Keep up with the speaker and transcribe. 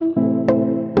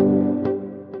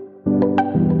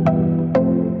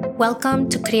Welcome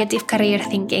to Creative Career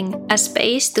Thinking, a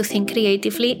space to think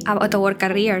creatively about our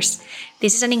careers.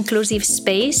 This is an inclusive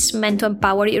space meant to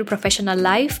empower your professional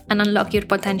life and unlock your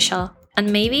potential.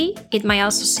 And maybe it might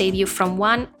also save you from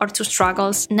one or two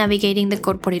struggles navigating the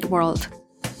corporate world.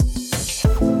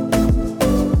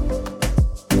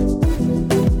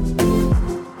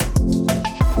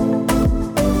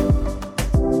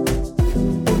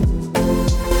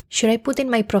 Should I put in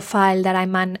my profile that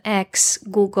I'm an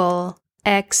XGoogle,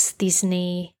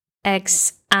 XDisney,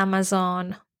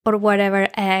 Amazon, or whatever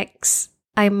X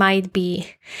I might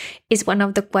be? Is one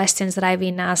of the questions that I've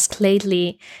been asked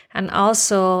lately, and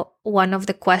also one of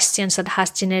the questions that has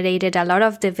generated a lot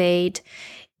of debate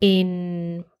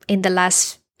in the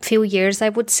last few years, I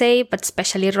would say, but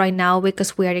especially right now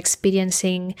because we are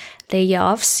experiencing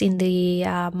layoffs in the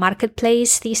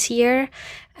marketplace this year.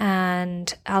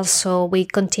 And also we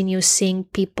continue seeing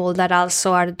people that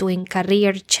also are doing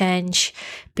career change,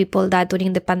 people that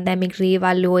during the pandemic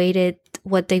reevaluated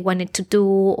what they wanted to do,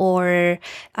 or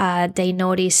they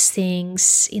noticed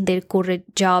things in their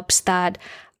current jobs that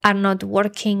are not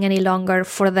working any longer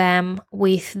for them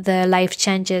with the life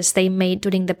changes they made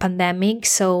during the pandemic.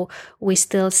 So we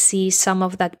still see some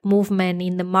of that movement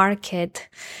in the market,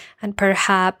 and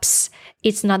perhaps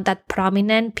it's not that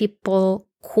prominent, people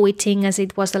quitting as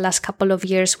it was the last couple of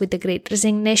years with the Great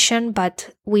Resignation,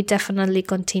 but we definitely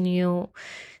continue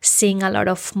seeing a lot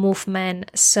of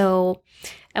movement. So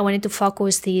I wanted to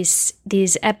focus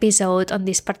this episode on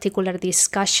this particular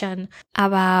discussion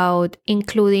about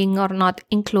including or not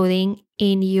including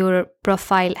in your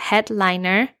profile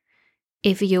headliner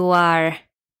if you are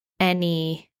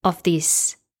any of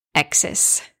these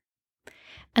X's.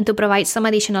 And to provide some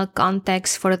additional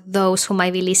context for those who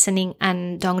might be listening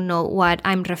and don't know what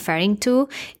I'm referring to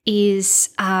is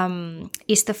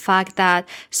the fact that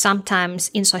sometimes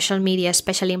in social media,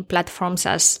 especially in platforms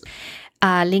as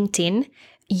LinkedIn,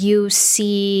 you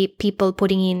see people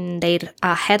putting in their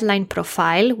headline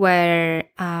profile where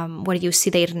you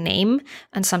see their name,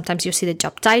 and sometimes you see the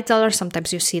job title, or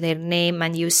sometimes you see their name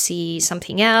and you see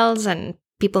something else, and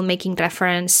people making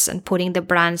reference and putting the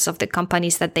brands of the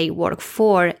companies that they work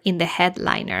for in the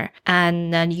headliner.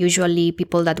 And usually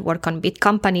people that work on big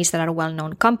companies that are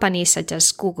well-known companies such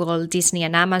as Google, Disney,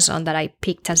 and Amazon that I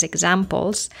picked as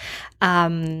examples.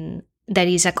 There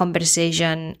is a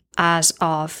conversation as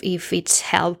of if it's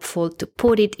helpful to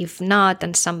put it, if not,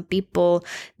 and some people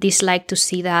dislike to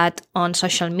see that on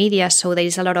social media. So there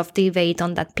is a lot of debate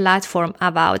on that platform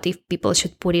about if people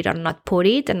should put it or not put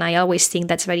it. And I always think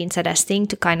that's very interesting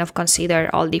to kind of consider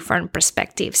all different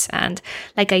perspectives. And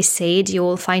like I said, you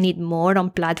will find it more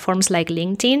on platforms like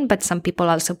LinkedIn, but some people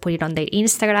also put it on their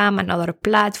Instagram and other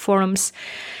platforms.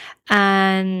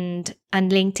 And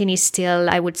LinkedIn is still,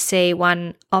 I would say,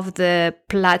 one of the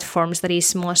platforms that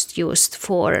is most used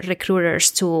for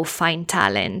recruiters to find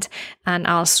talent and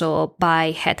also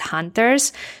by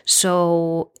headhunters.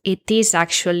 So it is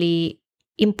actually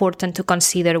important to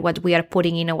consider what we are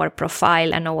putting in our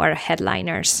profile and our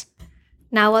headliners.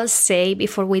 Now I'll say,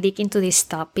 before we dig into this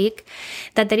topic,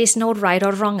 that there is no right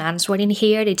or wrong answer in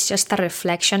here. It's just a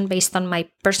reflection based on my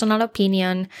personal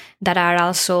opinion that are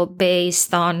also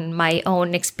based on my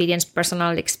own experience,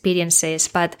 personal experiences.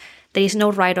 But there is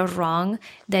no right or wrong.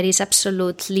 There is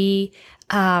absolutely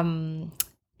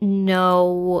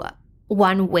no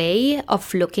one way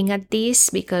of looking at this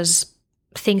because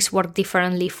things work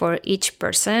differently for each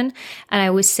person. And I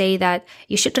would say that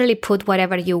you should really put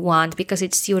whatever you want because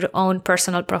it's your own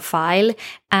personal profile.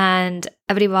 And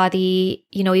everybody,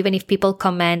 even if people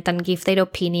comment and give their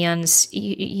opinions,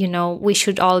 we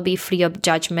should all be free of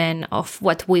judgment of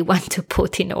what we want to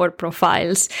put in our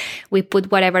profiles. We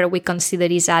put whatever we consider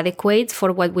is adequate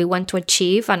for what we want to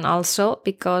achieve. And also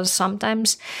because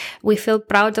sometimes we feel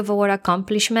proud of our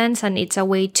accomplishments and it's a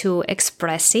way to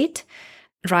express it.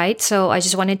 Right? So I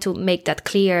just wanted to make that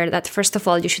clear that first of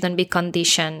all, you shouldn't be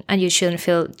conditioned and you shouldn't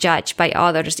feel judged by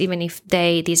others, even if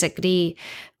they disagree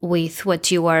with what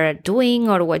you are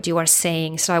doing or what you are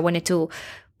saying. So I wanted to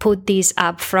put this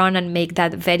up front and make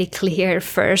that very clear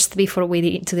first before we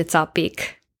get into the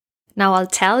topic. Now I'll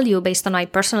tell you, based on my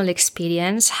personal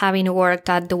experience, having worked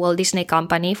at the Walt Disney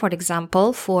Company, for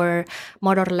example, for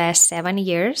more or less 7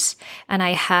 years, and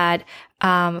I had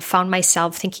found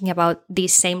myself thinking about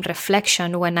this same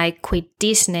reflection when I quit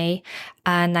Disney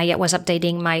and I was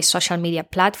updating my social media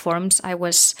platforms. I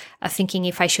was thinking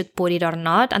if I should put it or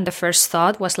not. And the first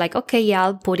thought was like, okay, yeah,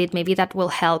 I'll put it. Maybe that will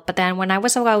help. But then when I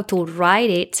was about to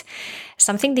write it,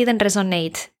 something didn't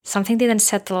resonate. Something didn't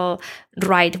settle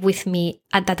right with me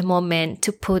at that moment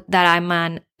to put that I'm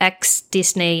an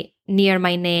ex-Disney near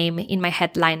my name in my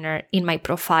headliner, in my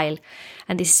profile.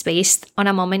 And this is based on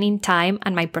a moment in time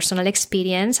and my personal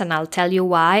experience. And I'll tell you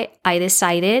why I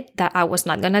decided that I was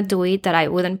not going to do it, that I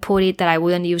wouldn't put it, that I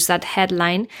wouldn't use that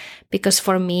headline. Because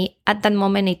for me, at that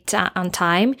moment in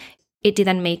time, it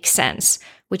didn't make sense,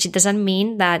 which it doesn't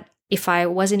mean that if I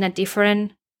was in a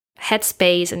different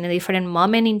headspace and a different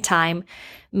moment in time,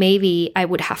 maybe I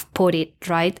would have put it,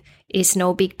 right? It's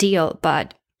no big deal,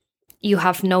 but you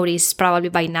have noticed probably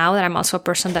by now that I'm also a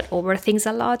person that overthinks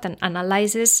a lot and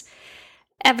analyzes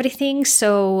everything.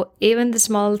 So even the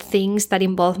small things that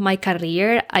involve my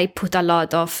career, I put a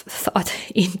lot of thought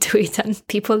into it. And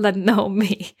people that know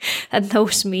me, that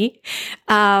knows me,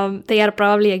 they are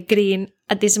probably agreeing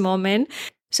at this moment.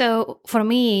 So for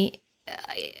me,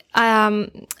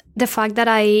 the fact that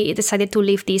I decided to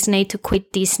leave Disney, to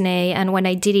quit Disney, and when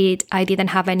I did it, I didn't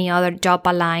have any other job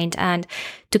aligned. And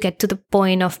to get to the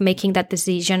point of making that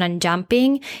decision and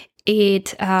jumping,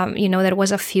 there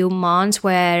was a few months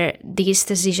where this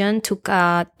decision took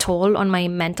a toll on my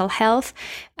mental health,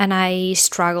 and I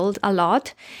struggled a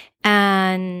lot.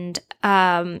 And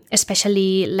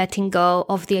especially letting go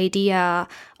of the idea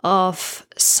of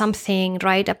something,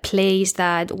 right? A place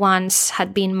that once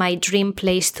had been my dream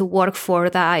place to work for,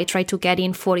 that I tried to get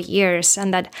in for years.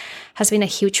 And that has been a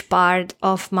huge part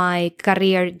of my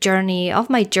career journey, of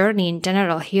my journey in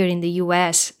general here in the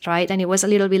US, right? And it was a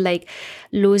little bit like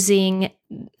losing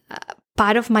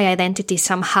part of my identity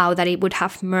somehow, that it would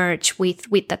have merged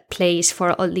with that place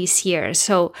for all these years.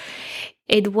 So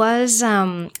it was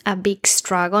a big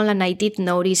struggle, and I did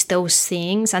notice those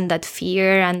things and that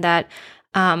fear and that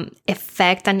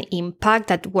effect and impact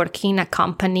that working in a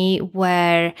company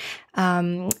where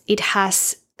it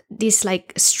has this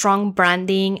like strong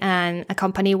branding, and a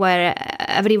company where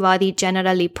everybody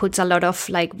generally puts a lot of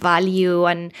like value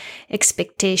and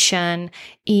expectation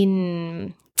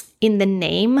in the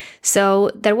name.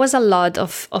 So there was a lot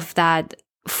of that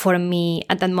for me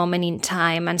at that moment in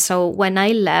time. And so when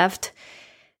I left,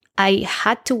 I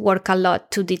had to work a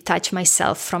lot to detach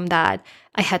myself from that.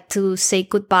 I had to say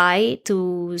goodbye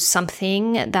to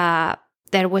something that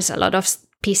there was a lot of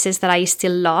pieces that I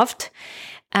still loved.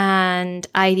 And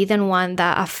I didn't want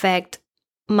that affect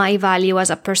my value as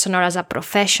a person or as a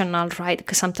professional, right?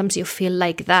 Because sometimes you feel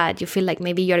like that. You feel like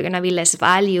maybe you're going to be less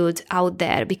valued out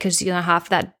there because you don't have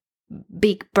that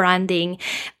big branding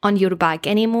on your back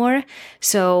anymore.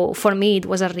 So for me, it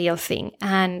was a real thing.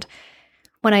 And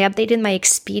when I updated my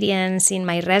experience in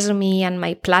my resume and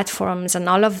my platforms and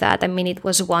all of that, I mean, it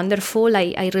was wonderful.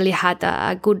 I really had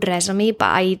a good resume, but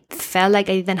I felt like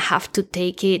I didn't have to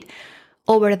take it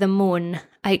over the moon.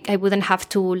 I wouldn't have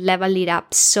to level it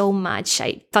up so much.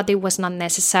 I thought it was not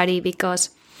necessary, because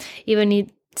even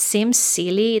it seems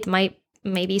silly, it might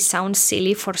maybe sound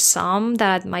silly for some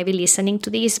that might be listening to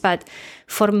this, but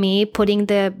for me, putting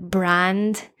the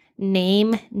brand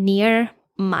name near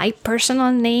my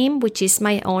personal name, which is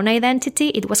my own identity,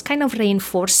 it was kind of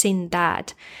reinforcing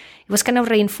that. It was kind of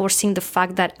reinforcing the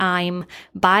fact that I'm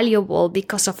valuable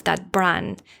because of that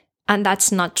brand. And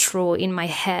that's not true in my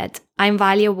head. I'm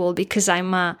valuable because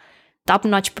I'm a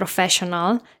top-notch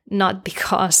professional, not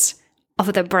because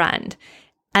of the brand.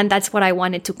 And that's what I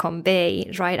wanted to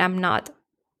convey, right? I'm not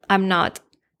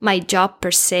my job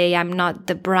per se. I'm not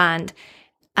the brand.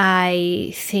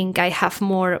 I think I have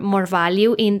more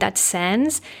value in that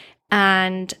sense.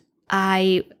 And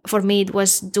for me, it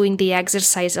was doing the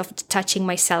exercise of detaching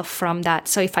myself from that.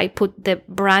 So if I put the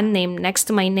brand name next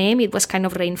to my name, it was kind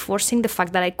of reinforcing the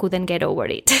fact that I couldn't get over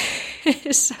it.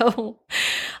 So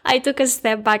I took a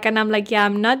step back and I'm like, yeah,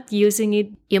 I'm not using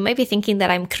it. You may be thinking that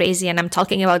I'm crazy and I'm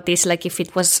talking about this like if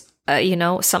it was,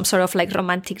 some sort of like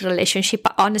romantic relationship.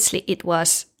 But honestly, it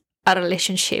was a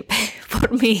relationship for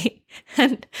me.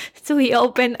 And to be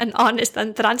open and honest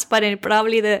and transparent,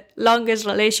 probably the longest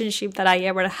relationship that I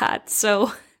ever had.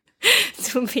 So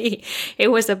to me, it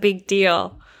was a big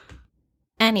deal.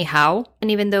 Anyhow, and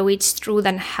even though it's true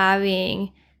that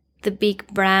having the big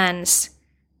brands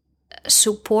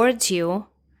support you,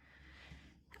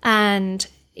 and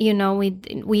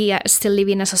we still live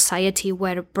in a society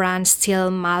where brands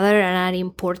still matter and are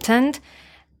important,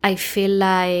 I feel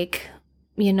like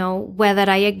whether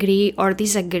I agree or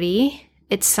disagree,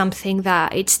 it's something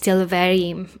that it's still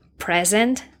very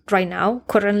present right now,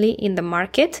 currently in the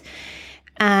market.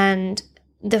 And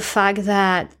the fact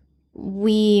that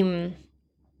we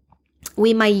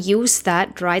might use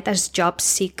that, right, as job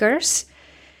seekers,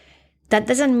 that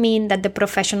doesn't mean that the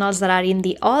professionals that are in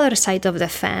the other side of the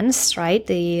fence, right,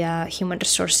 the human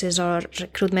resources or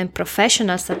recruitment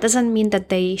professionals, that doesn't mean that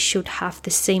they should have the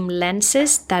same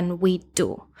lenses than we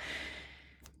do.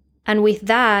 And with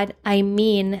that, I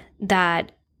mean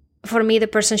that for me, the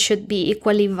person should be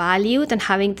equally valued and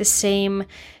having the same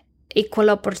equal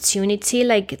opportunity,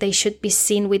 like they should be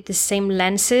seen with the same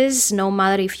lenses, no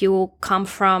matter if you come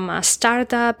from a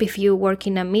startup, if you work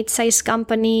in a mid-sized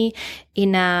company,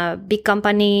 in a big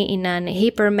company, in an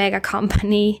hyper mega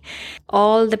company.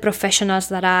 All the professionals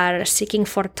that are seeking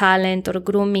for talent or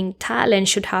grooming talent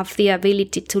should have the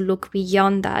ability to look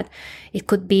beyond that. It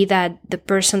could be that the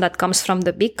person that comes from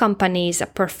the big company is a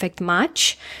perfect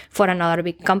match for another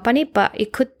big company, but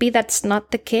it could be that's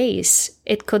not the case.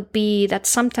 It could be that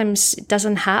sometimes it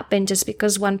doesn't happen just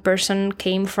because one person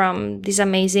came from this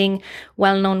amazing,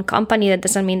 well-known company. That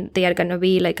doesn't mean they are going to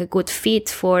be like a good fit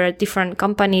for a different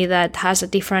company that has a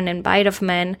different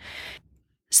environment.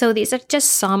 So these are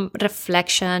just some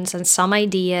reflections and some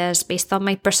ideas based on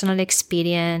my personal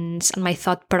experience and my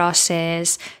thought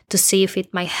process to see if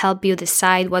it might help you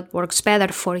decide what works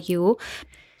better for you.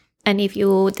 And if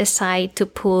you decide to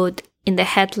put in the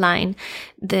headline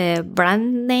the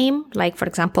brand name, like for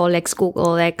example,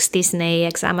 XGoogle, XDisney,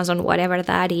 XAmazon, whatever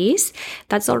that is,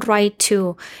 that's all right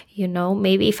too. You know,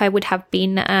 maybe if I would have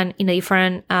been in a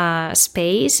different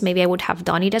space, maybe I would have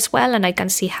done it as well. And I can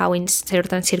see how in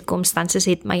certain circumstances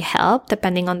it might help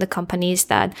depending on the companies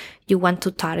that you want to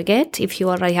target. If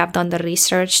you already have done the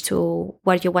research to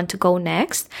where you want to go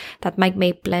next, that might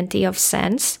make plenty of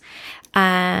sense.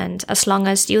 And as long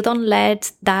as you don't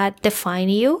let that define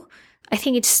you, I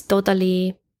think it's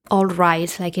totally all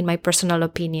right, like in my personal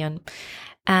opinion.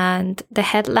 And the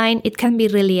headline, it can be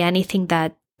really anything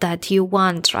that you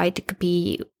want, right? It could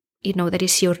be, you know, that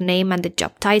is your name and the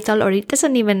job title, or it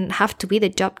doesn't even have to be the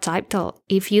job title.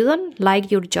 If you don't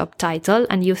like your job title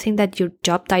and you think that your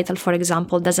job title, for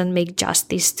example, doesn't make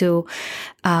justice to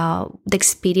the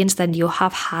experience that you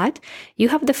have had, you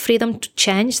have the freedom to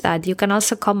change that. You can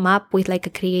also come up with like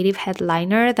a creative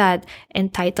headliner that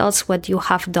entitles what you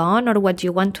have done or what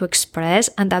you want to express,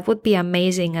 and that would be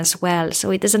amazing as well.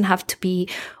 So it doesn't have to be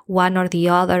one or the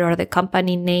other, or the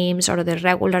company names, or the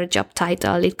regular job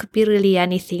title. It could be really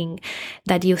anything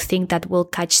that you think that will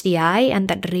catch the eye and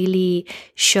that really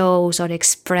shows or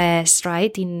express,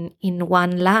 right, in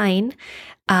one line,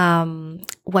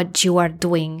 what you are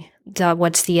doing,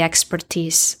 what's the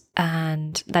expertise,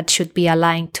 and that should be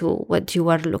aligned to what you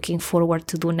are looking forward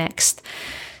to do next.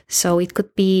 So it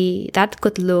could be, that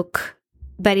could look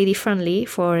very differently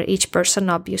for each person,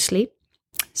 obviously.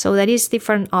 So there is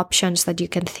different options that you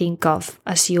can think of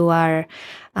as you are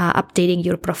updating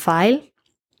your profile.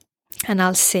 And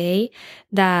I'll say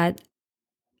that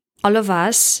all of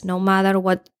us, no matter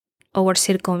what our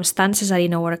circumstances are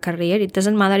in our career, it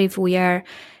doesn't matter if we are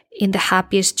in the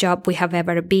happiest job we have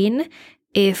ever been,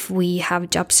 if we have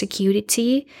job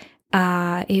security,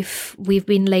 if we've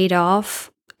been laid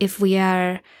off, if we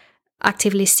are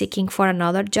actively seeking for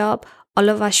another job, all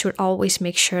of us should always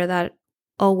make sure that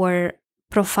our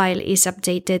profile is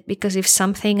updated, because if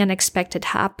something unexpected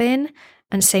happen,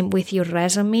 and same with your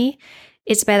resume,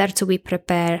 it's better to be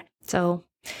prepared. So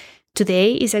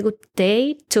today is a good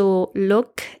day to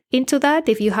look into that.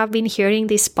 If you have been hearing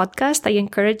this podcast, I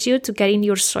encourage you to get in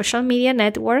your social media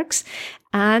networks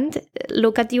and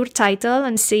look at your title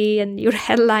and see, and your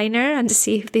headliner, and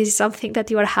see if this is something that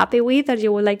you are happy with, or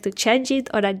you would like to change it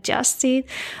or adjust it,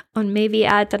 or maybe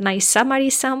add a nice summary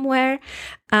somewhere,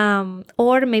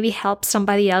 or maybe help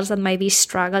somebody else that might be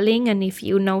struggling. And if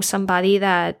you know somebody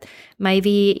that might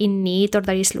be in need or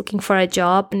that is looking for a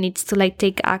job and needs to like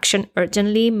take action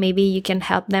urgently, maybe you can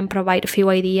help them, provide a few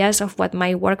ideas of what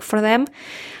might work for them.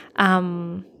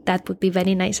 That would be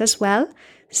very nice as well.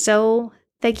 So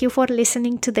thank you for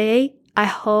listening today. I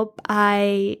hope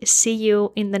I see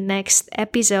you in the next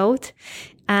episode,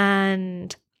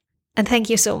 and thank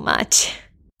you so much.